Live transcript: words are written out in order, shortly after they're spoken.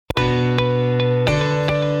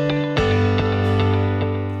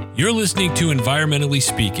You're listening to Environmentally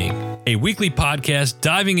Speaking, a weekly podcast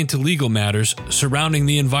diving into legal matters surrounding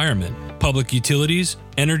the environment, public utilities,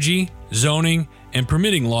 energy, zoning, and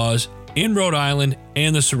permitting laws in Rhode Island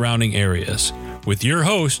and the surrounding areas, with your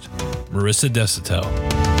host, Marissa Desitel.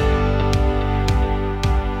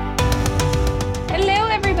 Hello,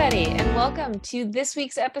 everybody, and welcome to this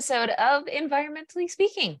week's episode of Environmentally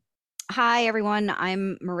Speaking. Hi, everyone.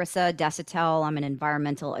 I'm Marissa Desitel. I'm an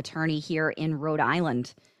environmental attorney here in Rhode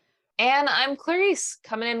Island. And I'm Clarice,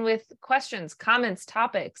 coming in with questions, comments,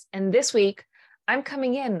 topics. And this week, I'm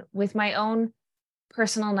coming in with my own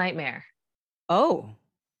personal nightmare. Oh.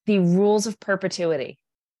 The rules of perpetuity.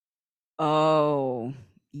 Oh,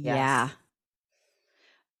 Yes. yeah.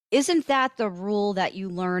 Isn't that the rule that you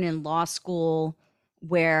learn in law school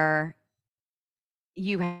where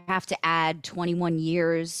you have to add 21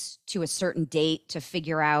 years to a certain date to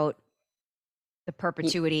figure out the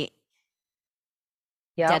perpetuity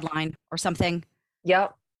deadline or something?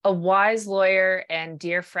 Yep. A wise lawyer and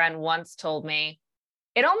dear friend once told me,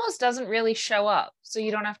 it almost doesn't really show up, so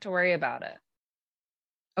you don't have to worry about it.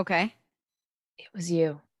 Okay. It was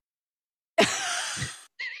you.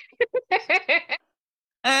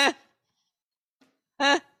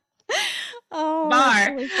 Oh, Bar. that's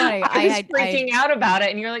really funny. I was freaking out about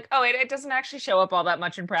it, and you're like, oh, it doesn't actually show up all that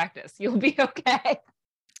much in practice. You'll be okay.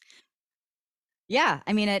 Yeah,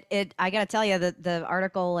 I mean, I got to tell you that the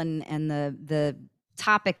article and the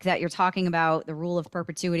topic that you're talking about, the rule of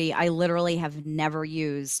perpetuity, I literally have never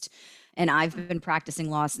used, and I've been practicing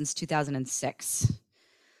law since 2006.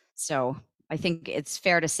 So I think it's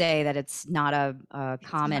fair to say that it's not a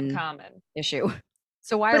common issue.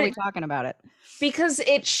 So why are we talking about it? Because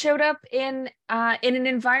it showed up in an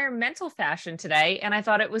environmental fashion today, and I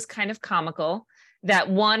thought it was kind of comical that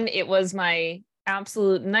one, it was my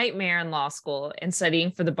absolute nightmare in law school and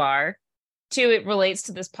studying for the bar. Two, it relates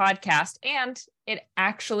to this podcast, and it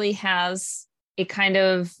actually has a kind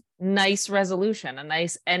of nice resolution, a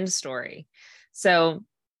nice end story. So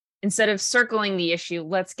instead of circling the issue,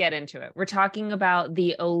 let's get into it. We're talking about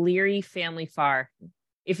the O'Leary family farm.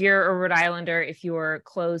 If you're a Rhode Islander, if you're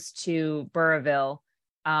close to Burrillville,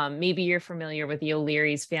 maybe you're familiar with the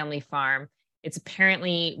O'Leary's family farm. It's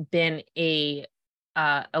apparently been a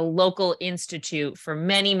local institute for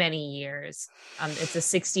many, many years. It's a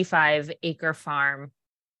 65-acre farm.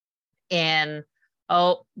 And,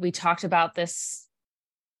 we talked about this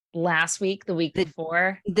last week, the week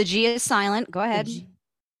before. The G is silent. Go ahead.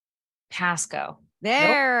 Pasco.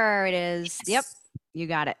 There it is. Yes. Yep. You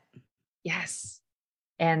got it. Yes.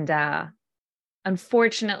 And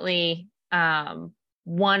unfortunately,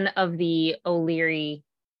 one of the O'Leary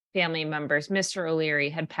family members, Mr. O'Leary,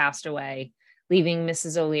 had passed away, leaving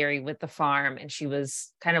Mrs. O'Leary with the farm. And she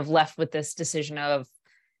was kind of left with this decision of,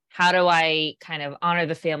 how do I kind of honor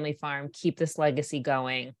the family farm, keep this legacy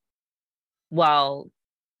going, while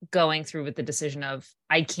going through with the decision of,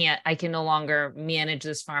 I can no longer manage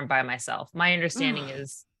this farm by myself. My understanding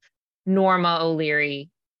is Norma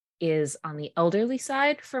O'Leary is on the elderly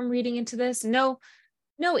side from reading into this. No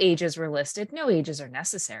ages were listed. No ages are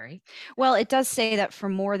necessary. Well, it does say that for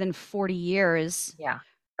more than 40 years,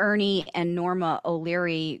 Ernie and Norma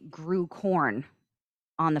O'Leary grew corn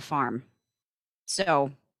on the farm.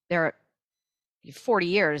 So they're 40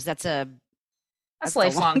 years. That's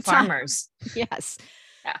lifelong farmers. Yes.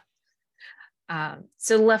 Yeah.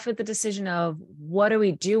 So left with the decision of, what do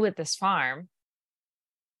we do with this farm?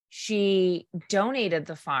 She donated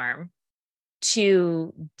the farm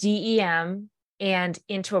to DEM and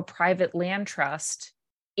into a private land trust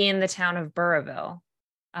in the town of Burrillville,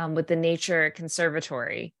 with the Nature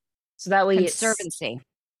Conservatory. So that way Conservancy.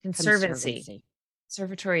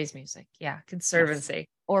 Conservatory is music. Yeah. Conservancy. Yes.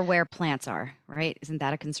 Or where plants are, right? Isn't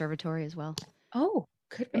that a conservatory as well? Oh,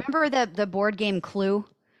 could be. Remember the board game Clue,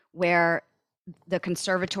 where the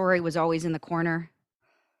conservatory was always in the corner?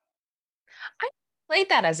 I played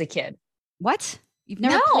that as a kid. What? You've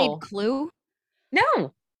never played Clue?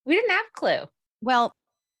 No, we didn't have Clue. Well,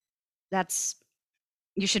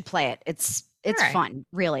 you should play it. It's fun,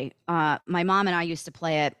 really. My mom and I used to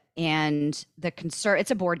play it, and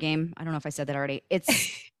it's a board game. I don't know if I said that already.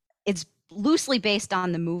 It's loosely based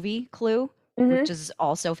on the movie Clue, which is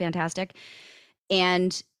also fantastic.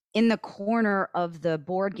 And in the corner of the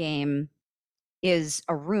board game is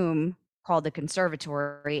a room called the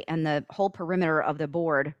conservatory, and the whole perimeter of the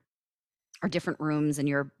board are different rooms, and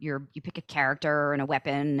you pick a character and a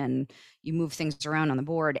weapon, and you move things around on the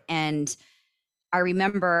board. And I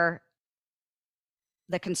remember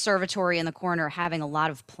the conservatory in the corner having a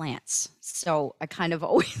lot of plants. So I kind of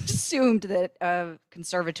always assumed that a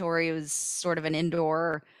conservatory was sort of an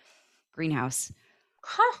indoor greenhouse.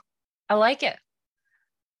 Huh. I like it.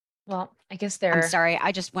 Well, I guess I'm sorry.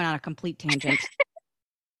 I just went on a complete tangent.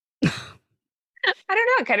 I don't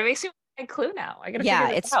know. It kind of makes me a clue now. I got to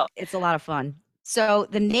figure this out. It's a lot of fun. So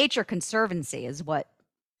the Nature Conservancy is what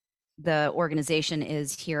the organization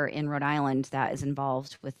is here in Rhode Island that is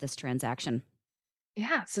involved with this transaction.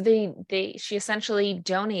 Yeah. So she essentially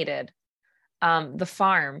donated the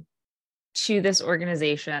farm to this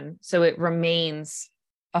organization, so it remains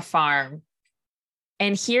a farm.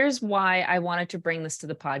 And here's why I wanted to bring this to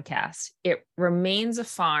the podcast. It remains a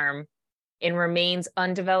farm and remains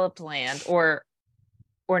undeveloped land or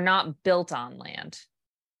not built on land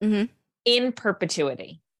in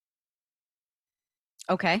perpetuity.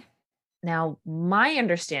 Okay. Now, my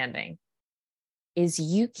understanding is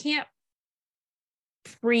you can't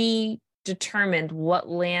predetermine what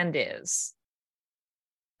land is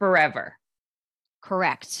forever.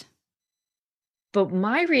 Correct. But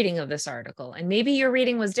my reading of this article, and maybe your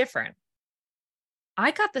reading was different,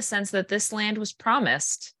 I got the sense that this land was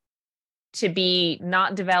promised to be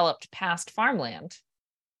not developed past farmland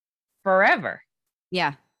forever.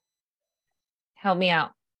 Yeah. Help me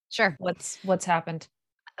out. Sure. What's happened?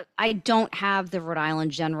 I don't have the Rhode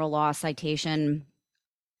Island General Law citation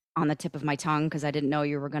on the tip of my tongue because I didn't know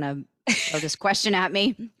you were going to throw this question at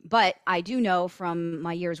me. But I do know from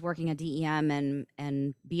my years working at DEM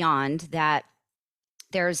and beyond that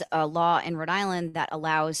there's a law in Rhode Island that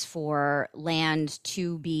allows for land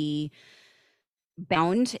to be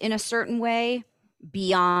bound in a certain way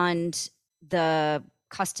beyond the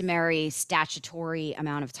customary statutory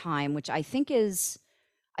amount of time, which I think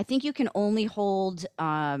you can only hold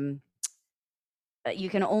bind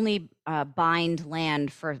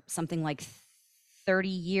land for something like 30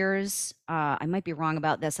 years. I might be wrong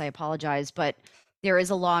about this. I apologize, but there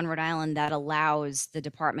is a law in Rhode Island that allows the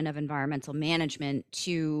Department of Environmental Management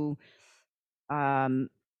to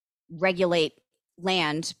regulate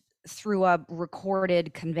land through a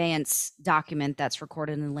recorded conveyance document that's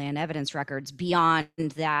recorded in land evidence records beyond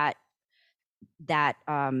that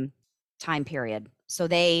time period. So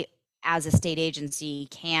they, as a state agency,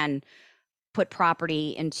 can put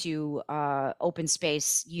property into open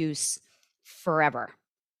space use forever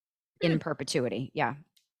in perpetuity. Yeah.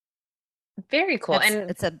 Very cool. And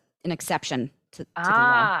it's an exception to the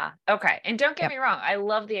law. Okay. And don't get me wrong. I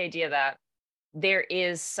love the idea that there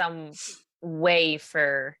is some way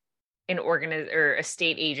for an or a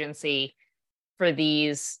state agency for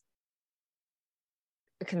these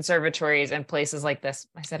conservatories and places like this.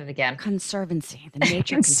 I said it again. Conservancy, the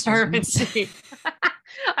Nature Conservancy.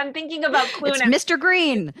 I'm thinking about Clue. It's Mr.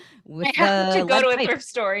 Green. I have to go to a thrift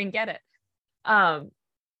store and get it. I'm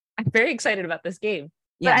very excited about this game.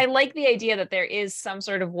 But I like the idea that there is some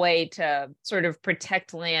sort of way to sort of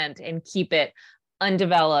protect land and keep it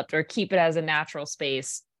undeveloped or keep it as a natural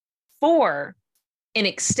space for an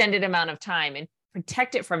extended amount of time and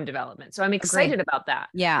protect it from development. So I'm excited about that.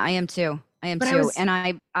 Yeah, I am too. And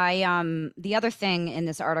I the other thing in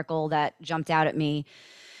this article that jumped out at me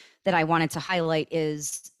that I wanted to highlight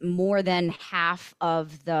is more than half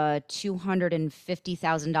of the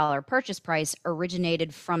 $250,000 purchase price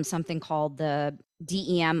originated from something called the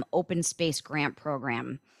DEM Open Space Grant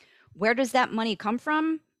Program. Where does that money come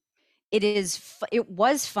from? It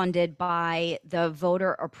was funded by the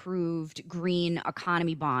voter approved green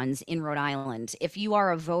economy bonds in Rhode Island. If you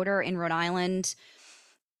are a voter in Rhode Island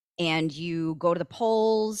and you go to the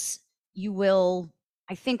polls, you will,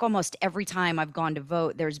 I think almost every time I've gone to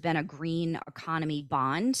vote, there's been a green economy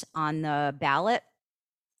bond on the ballot,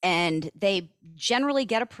 and they generally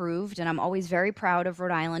get approved. And I'm always very proud of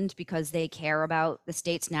Rhode Island because they care about the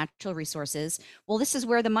state's natural resources. Well, this is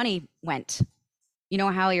where the money went. You know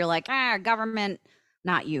how you're like, government,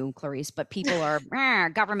 not you, Clarice, but people are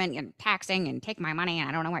government and taxing and take my money and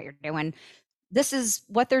I don't know what you're doing. This is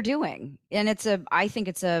what they're doing. And I think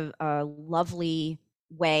it's a lovely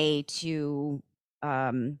way to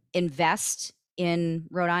invest in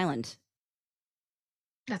Rhode Island.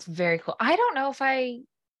 That's very cool. I don't know if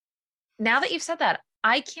now that you've said that,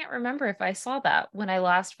 I can't remember if I saw that when I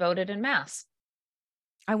last voted in Mass.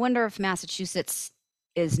 I wonder if Massachusetts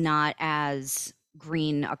is not as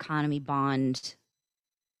green economy bond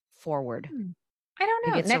forward. I don't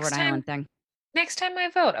know. Maybe it's a Rhode Island thing. Next time I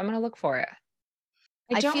vote, I'm going to look for it.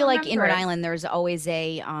 I feel like in Rhode Island, there's always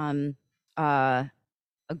a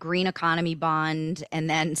green economy bond and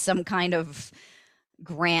then some kind of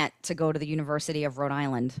grant to go to the University of Rhode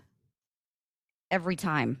Island. Every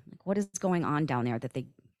time. Like, what is going on down there that they...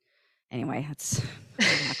 Anyway, I'm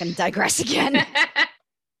not going to digress again.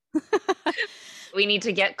 We need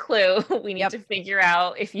to get Clue. We need to figure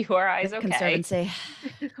out if your eyes okay. Conservancy.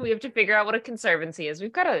 We have to figure out what a conservancy is.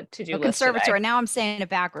 We've got a to-do list conservatory. today. Now I'm saying it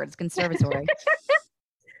backwards. Conservatory.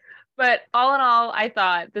 But all in all, I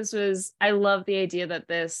thought I love the idea that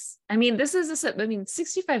this is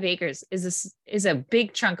 65 acres is a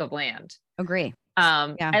big chunk of land. Agree.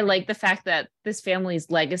 Yeah. I like the fact that this family's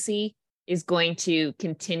legacy is going to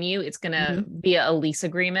continue. It's going to be a lease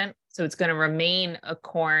agreement. So it's going to remain a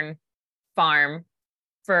corn farm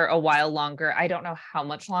for a while longer. I don't know how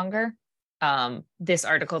much longer. This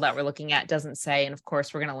article that we're looking at doesn't say. And of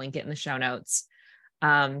course, we're going to link it in the show notes.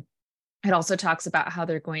 It also talks about how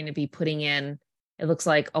they're going to be putting in, it looks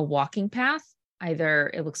like a walking path.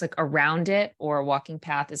 Either it looks like around it, or a walking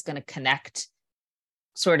path is going to connect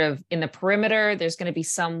sort of in the perimeter. There's going to be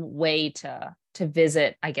some way to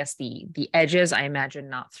visit, I guess, the edges. I imagine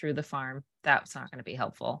not through the farm. That's not going to be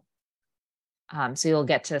helpful. So you'll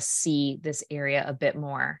get to see this area a bit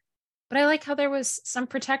more. But I like how there was some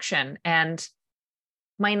protection, and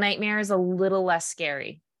my nightmare is a little less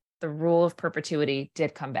scary. The rule of perpetuity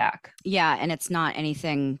did come back. Yeah, and it's not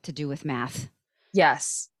anything to do with math.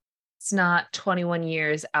 Yes. It's not 21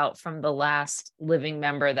 years out from the last living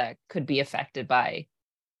member that could be affected by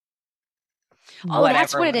whatever.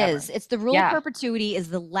 That's what it is. It's the rule of perpetuity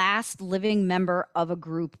is the last living member of a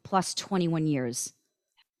group plus 21 years.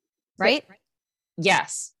 Right?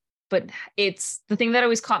 Yes. But it's the thing that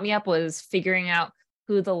always caught me up was figuring out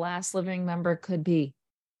who the last living member could be.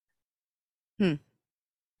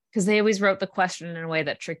 Because they always wrote the question in a way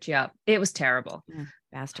that tricked you up. It was terrible.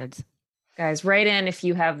 Bastards. Guys, write in if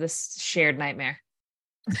you have this shared nightmare.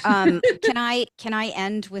 Can I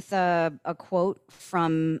end with a quote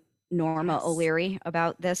from Norma O'Leary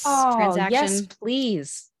about this transaction? Yes,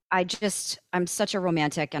 please. I'm such a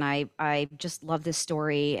romantic, and I just love this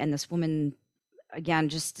story. And this woman, again,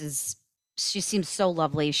 she seems so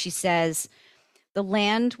lovely. She says, "The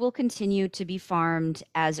land will continue to be farmed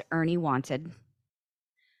as Ernie wanted.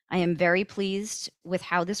 I am very pleased with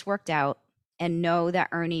how this worked out and know that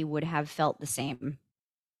Ernie would have felt the same."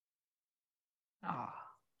 Oh,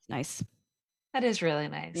 nice. That is really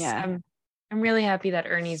nice. Yeah. I'm really happy that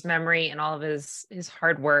Ernie's memory and all of his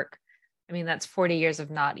hard work, I mean, that's 40 years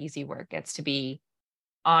of not easy work, gets to be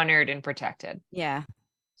honored and protected. Yeah.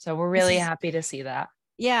 So we're really happy to see that.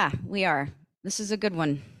 Yeah, we are. This is a good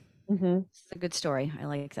one. It's a good story. I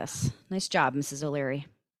like this. Nice job, Mrs. O'Leary.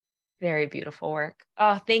 Very beautiful work.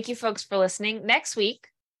 Oh, thank you folks for listening. Next week,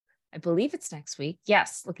 I believe it's next week.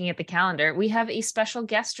 Yes, looking at the calendar, we have a special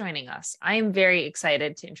guest joining us. I am very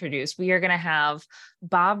excited to introduce. We are going to have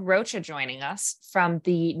Bob Rocha joining us from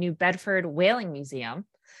the New Bedford Whaling Museum.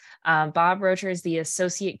 Bob Rocha is the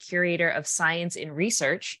Associate Curator of Science and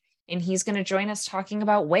Research, and he's going to join us talking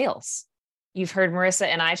about whales. You've heard Marissa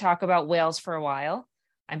and I talk about whales for a while.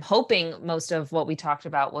 I'm hoping most of what we talked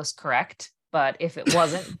about was correct. But if it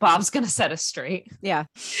wasn't, Bob's going to set us straight. Yeah.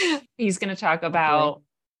 He's going to talk about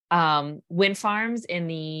wind farms in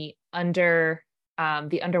the underwater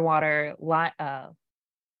line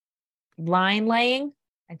laying.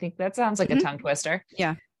 I think that sounds like a tongue twister.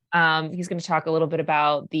 Yeah. He's going to talk a little bit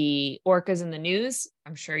about the orcas in the news.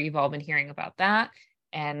 I'm sure you've all been hearing about that.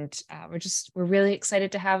 And we're really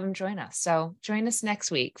excited to have him join us. So join us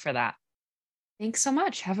next week for that. Thanks so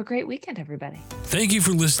much. Have a great weekend, everybody. Thank you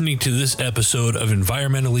for listening to this episode of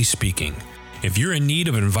Environmentally Speaking. If you're in need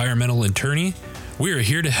of an environmental attorney, we are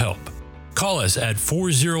here to help. Call us at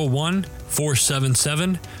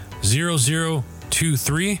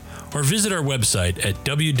 401-477-0023 or visit our website at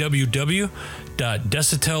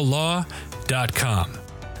www.desautellaw.com.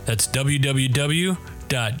 That's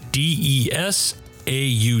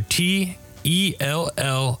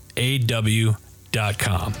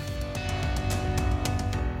www.desautellaw.com.